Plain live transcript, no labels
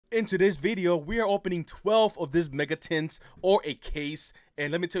In today's video, we are opening 12 of these mega tints or a case. And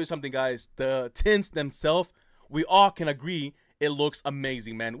let me tell you something, guys. The tints themselves, we all can agree it looks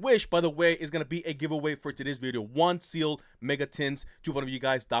amazing, man. Which, by the way, is going to be a giveaway for today's video. 1 sealed mega tints to one of you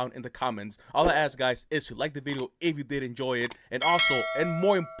guys down in the comments. All I ask, guys, is to like the video if you did enjoy it. And also, and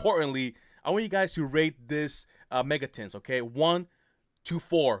more importantly, I want you guys to rate this mega tints, okay? 1 to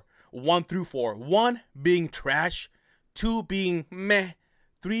 4. 1 through 4. 1 being trash, 2 being meh,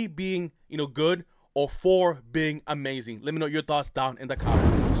 3 being, good, or 4 being amazing. Let me know your thoughts down in the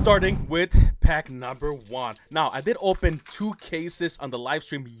comments. Starting with pack number 1. Now, I did open 2 cases on the live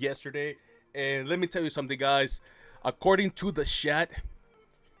stream yesterday, and let me tell you something, guys. According to the chat,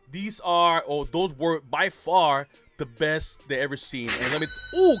 those were by far the best they ever seen. And let me,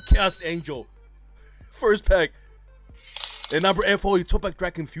 Chaos Angel, first pack. And number FO, Topak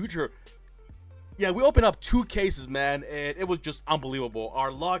Dragon Future. Yeah, we opened up 2 cases, man, and it was just unbelievable. Our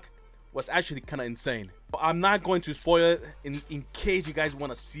luck was actually kind of insane. I'm not going to spoil it in case you guys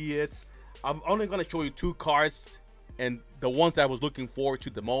want to see it. I'm only going to show you 2 cards and the ones that I was looking forward to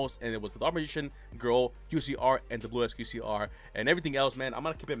the most, and it was the Dark Magician Girl QCR and the Blue Eyes QCR, and everything else, man. I'm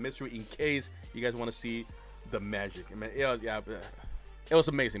going to keep it a mystery in case you guys want to see the magic. I mean, it was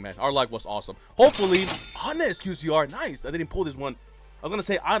amazing, man. Our luck was awesome. Hopefully, honest QCR, nice. I didn't pull this one. I was gonna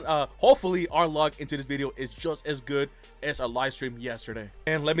say, hopefully our luck into this video is just as good as our live stream yesterday.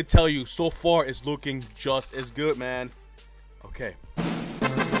 And let me tell you, so far it's looking just as good, man. Okay.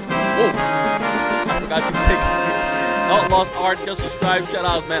 Oh, I forgot to take Outlaws Art. Just subscribe, shout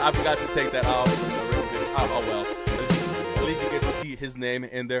out, man. I forgot to take that out. Oh well. At least you get to see his name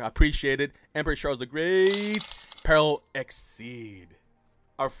in there. I appreciate it. Emperor Charles the Great. Peril Exceed.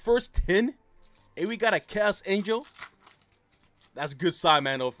 Our first 10, and we got a Chaos Angel. That's a good sign,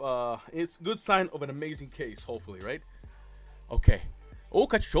 man. It's a good sign of an amazing case, hopefully, right? Okay. Oh,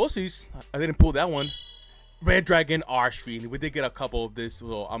 Kachosis. I didn't pull that one. Red Dragon Archfiend. We did get a couple of this.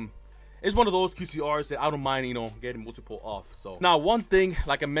 So it's one of those QCRs that I don't mind, getting multiple off. So now, one thing,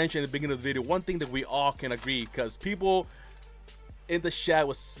 like I mentioned at the beginning of the video, one thing that we all can agree, because people in the chat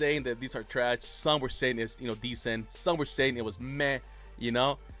was saying that these are trash. Some were saying it's decent. Some were saying it was meh.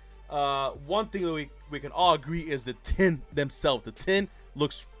 One thing that we can all agree is the tin themselves. The tin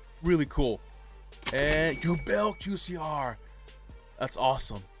looks really cool. And Yugioh QCR. That's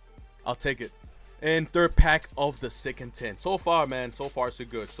awesome. I'll take it. And third pack of the second tin. So far, man, so far so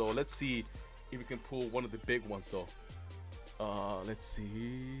good. So let's see if we can pull one of the big ones though. Let's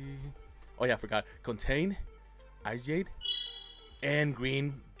see. Oh yeah, I forgot. Contain, Ijade, and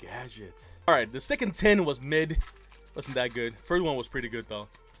Green Gadgets. Alright, the second tin was mid. Wasn't that good. First one was pretty good though.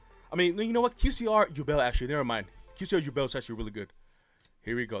 I mean, you know what? QCR Yugioh, actually, never mind. QCR Yugioh is actually really good.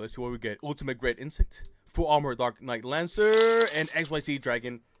 Here we go. Let's see what we get. Ultimate Great Insect, Full Armor Dark Knight Lancer, and XYZ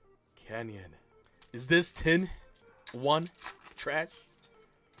Dragon Canyon. Is this 10? 1 trash,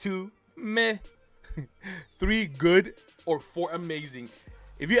 2 meh, 3 good, or 4 amazing?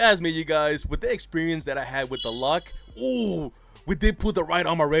 If you ask me, you guys, with the experience that I had with the luck, ooh, we did put the right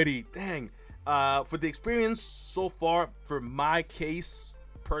arm already. Dang. For the experience so far, for my case,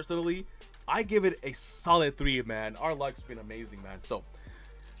 personally, I give it a solid 3, man. Our luck's been amazing, man. So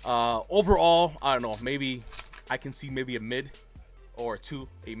overall, I don't know, maybe I can see maybe a mid or 2,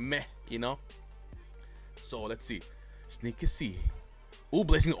 a meh, so let's see. Sneaky C. Ooh,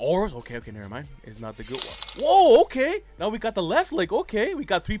 Blazing Auras. Okay, never mind. It's not the good one. Whoa, okay, now we got the left leg. Okay, we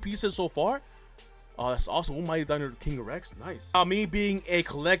got 3 pieces so far. Oh, that's awesome. Oh, Mighty Diner King Rex. Nice. Me being a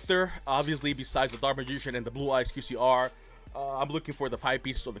collector, obviously, besides the Dark Magician and the Blue Eyes QCR, I'm looking for the 5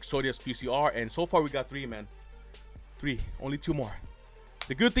 pieces of Exodius QCR, and so far we got 3, man. 3, only 2 more.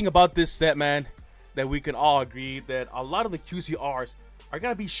 The good thing about this set, man, that we can all agree that a lot of the QCRs are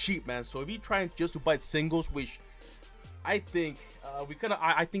gonna be cheap, man. So if you try just to buy singles, which I think we can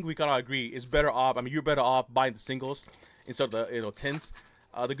all agree is better off. I mean, you're better off buying the singles instead of the tins.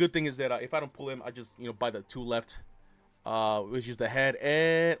 The good thing is that if I don't pull him, I just buy the 2 left, which is the head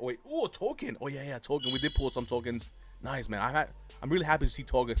and wait. Oh, token. Oh yeah, token. We did pull some tokens. Nice, man. I'm really happy to see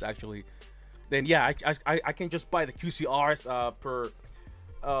tokens actually. Then yeah, I can just buy the QCRs per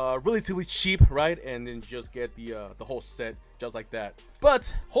relatively cheap, right? And then just get the whole set just like that.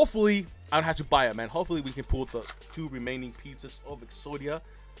 But hopefully I don't have to buy it, man. Hopefully we can pull the 2 remaining pieces of Exodia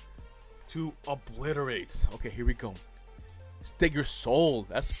to obliterate. Okay, here we go. Stake Your Soul.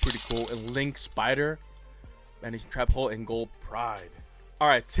 That's pretty cool. And Link Spider, Managing Trap Hole, and Gold Pride. All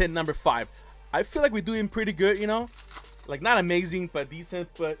right, tin number 5. I feel like we're doing pretty good, like not amazing but decent,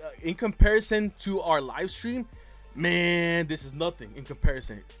 but in comparison to our live stream, man, this is nothing in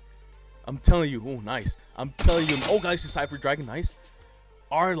comparison. I'm telling you. Oh, nice. I'm telling you. Oh, Galaxy Cypher Dragon, nice.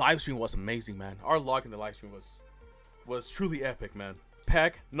 Our live stream was amazing, man. Our luck in the live stream was truly epic, man.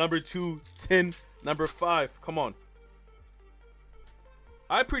 Pack number 2, tin number 5. Come on.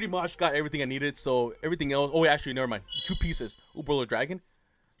 I pretty much got everything I needed, so everything else. Oh, actually, never mind. 2 pieces. Uberlo Dragon.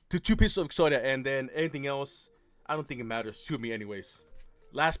 Two pieces of Exodia, and then anything else, I don't think it matters to me, anyways.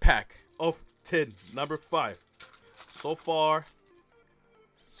 Last pack of tin number 5. So far,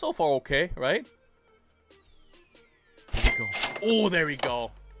 okay, right? There we go. Oh, there we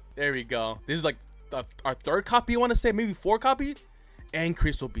go. There we go. This is like our 3rd copy, I want to say. Maybe 4 copy. And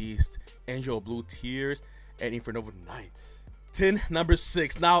Crystal Beast, Angel of Blue Tears, and Infernova Knights. Tin number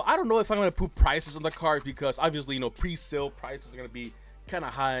 6. Now, I don't know if I'm going to put prices on the cards because obviously, you know, pre-sale prices are going to be kind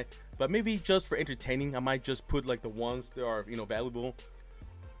of high. But maybe just for entertaining, I might just put like the ones that are, you know, valuable.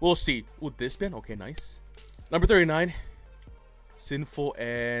 We'll see. Ooh, this bin. Okay, nice. Number 39. Sinful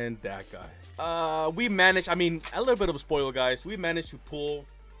and that guy. We managed, I mean, a little bit of a spoiler, guys. We managed to pull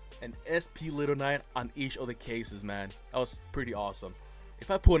an SP Little Knight on each of the cases, man. That was pretty awesome.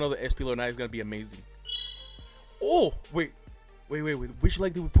 If I pull another SP Little Knight, it's gonna be amazing. Oh, wait. Which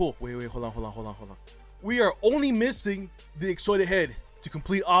leg did we pull? Wait, hold on. We are only missing the Exodia head to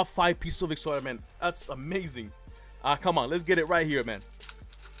complete all 5 pieces of Exodia, man. That's amazing. Come on, let's get it right here, man.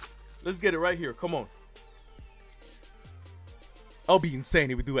 Let's get it right here. Come on. That'll be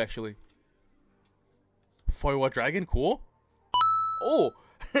insane if we do, actually. Firewall Dragon, cool. Oh,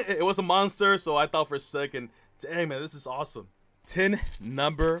 it was a monster, so I thought for a second, dang, man, this is awesome. Tin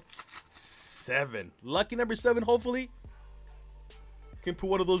number 7. Lucky number 7, hopefully. Can put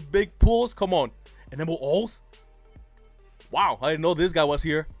one of those big pulls. Come on. And then we'll oath. Wow, I didn't know this guy was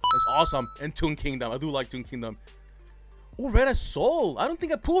here. That's awesome. And Toon Kingdom. I do like Toon Kingdom. Oh, Red as Soul. I don't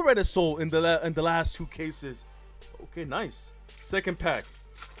think I pulled Red as Soul in the last 2 cases. Okay, nice. 2nd pack.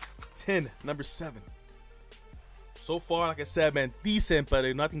 Tin number 7. So far, like I said, man, decent, but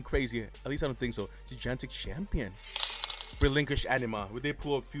nothing crazy. At least I don't think so. Gigantic Champion. Relinquished Anima. We did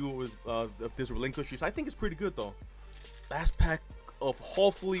pull a few of this relinquished. I think it's pretty good, though. Last pack of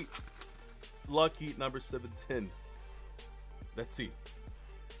hopefully lucky number 17. Let's see.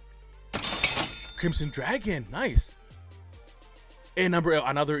 Crimson Dragon. Nice. And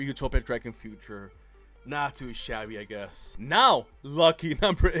another Utopia Dragon Future. Not too shabby, I guess. Now, lucky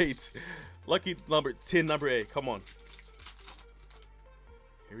number 8. Lucky number 10, number 8. Come on.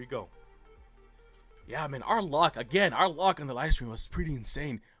 Here we go. Yeah, man, our luck, again, our luck on the live stream was pretty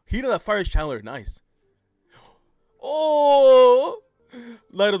insane. Heat of the Fire Chandler, nice. Oh!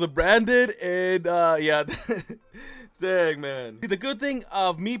 Light of the Branded, and, yeah. Dang, man. The good thing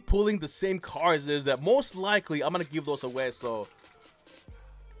of me pulling the same cards is that most likely I'm going to give those away, so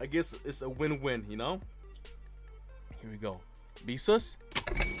I guess it's a win-win, you know? Here we go. Visas.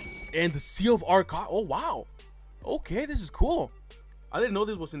 And the Seal of Arcane. Oh, wow. Okay, this is cool. I didn't know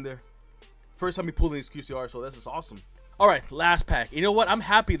this was in there. First time we pulling this QCR, so this is awesome. All right, last pack. You know what? I'm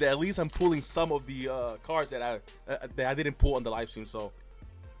happy that at least I'm pulling some of the cards that I didn't pull on the live stream, so.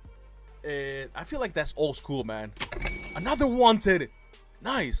 And I feel like that's old school, man. Another Wanted.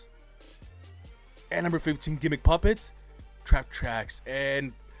 Nice. And number 15, Gimmick Puppets. Trap Tracks.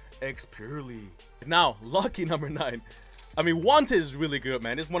 And X Purely. Now, lucky number 9. I mean, Wanted is really good,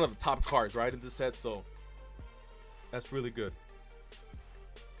 man. It's one of the top cards, right, in the set, so that's really good.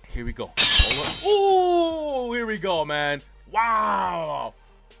 Here we go. Oh, here we go, man. Wow.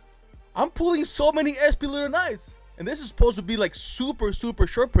 I'm pulling so many SP Little Knights. And this is supposed to be like super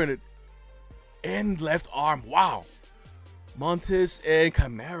short printed. And left arm. Wow. Montes and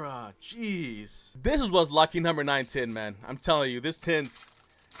Chimera. Jeez. This was lucky number 9 tin, man. I'm telling you, this tin's...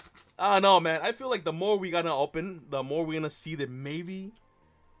 I don't know, man. I feel like the more we gonna open, the more we're gonna see that maybe...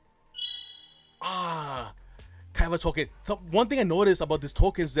 kind of a token. So one thing I noticed about this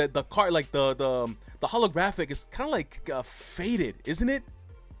token is that the card, like the holographic, is kind of like faded, isn't it?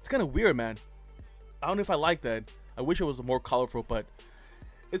 It's kind of weird, man. I don't know if I like that. I wish it was more colorful, but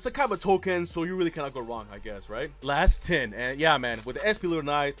it's a kind of a token, so you really cannot go wrong, I guess, right? Last 10, and yeah, man, with the SP Little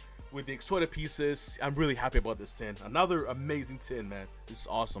Knight, with the Exodia pieces, I'm really happy about this 10. Another amazing 10, man. This is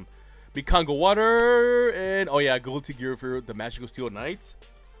awesome. Bikango Water, and oh yeah, Gold Gear for the Magical Steel Knight,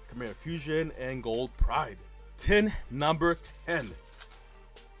 Chimera Fusion, and Gold Pride. 10, number 10.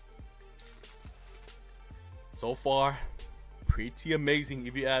 So far, pretty amazing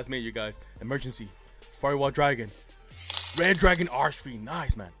if you ask me, you guys. Emergency, Firewall Dragon, Red Dragon Archfiend,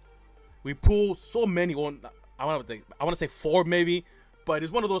 nice, man. We pull so many on. I want to say 4 maybe, but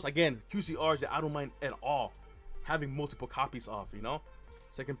it's one of those, again, QCRs that I don't mind at all having multiple copies of, you know.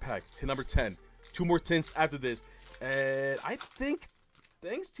 Second pack, 10, number 10. 2 more 10s after this, and I think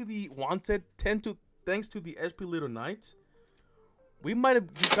thanks to the Wanted, thanks to the SP Little Knight, We might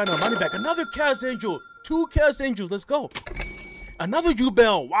have gotten our money back. Another Chaos Angel. 2 Chaos Angels. Let's go. Another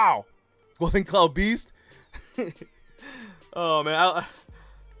Yubel. Wow. Golden Cloud Beast. Oh, man. I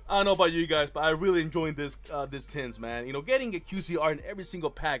don't know about you guys, but I really enjoying this tins, man. You know, getting a QCR in every single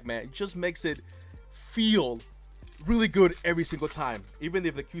pack, man, it just makes it feel really good every single time. Even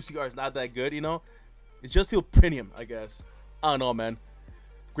if the QCR is not that good, you know, it just feels premium, I guess. I don't know, man.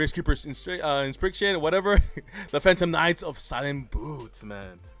 Grace Keeper's Inspection, whatever. The Phantom Knights of Silent Boots,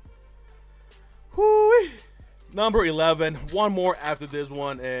 man. Whoo! Number 11. One more after this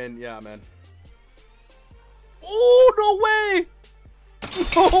one, and yeah, man. Oh, no way!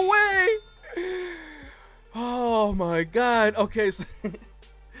 No way! Oh my god. Okay, so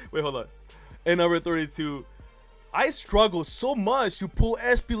wait, hold on. And number 32. I struggle so much to pull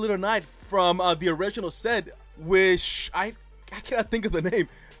SP Little Knight from the original set, which I cannot think of the name,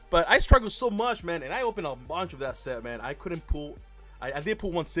 but I struggle so much, man. And I opened a bunch of that set, man. I couldn't pull. I did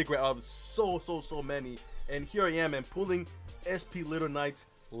pull one secret out of so many, and here I am, and pulling SP Little Knights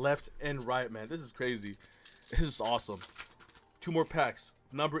left and right, man. This is crazy. This is awesome. 2 more packs.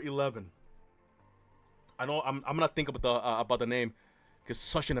 Number 11. I know I'm gonna think about the name, because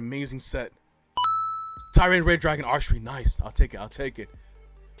such an amazing set. Tyrant Red Dragon Archery, nice. I'll take it. I'll take it.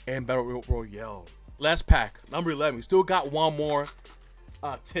 And Battle Royale. Last pack, number 11. We still got one more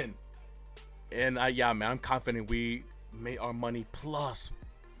tin. And yeah, man, I'm confident we made our money plus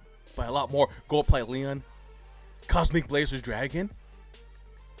by a lot more. Gold Plate Leon, Cosmic Blazers Dragon,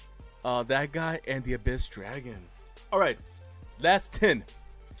 that guy, and the Abyss Dragon. All right, that's 10.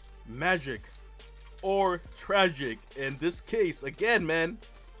 Magic or tragic. In this case, again, man.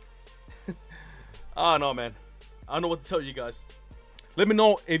 I don't know, man. I don't know what to tell you guys. Let me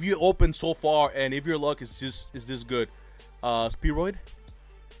know if you opened so far and if your luck is this good. Spearoid,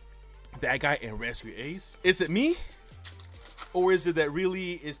 that guy, and Rescue Ace. Is it me, or is it that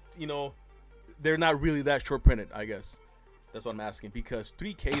really is, you know, they're not really that short printed? I guess that's what I'm asking, because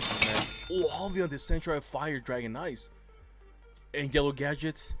 3 cases, man. Oh, Halvion the Sanctuary Fire Dragon, nice. And Yellow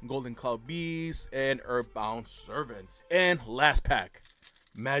Gadgets, Golden Cloud Beast, and Earthbound Servants. And last pack,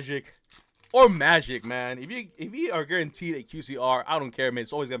 Magic or Magic, man. If you are guaranteed a QCR, I don't care, man.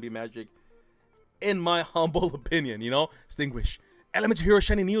 It's always gonna be Magic, in my humble opinion. You know, Extinguish, Elemental Hero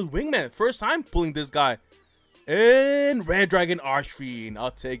Shiny Needle Wingman. First time pulling this guy. And Red Dragon Archfiend.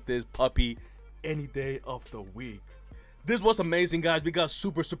 I'll take this puppy any day of the week. This was amazing, guys. We got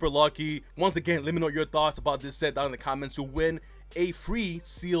super lucky. Once again, let me know your thoughts about this set down in the comments to win a free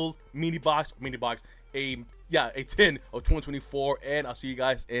sealed mini box, a tin of 2024, and I'll see you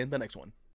guys in the next one.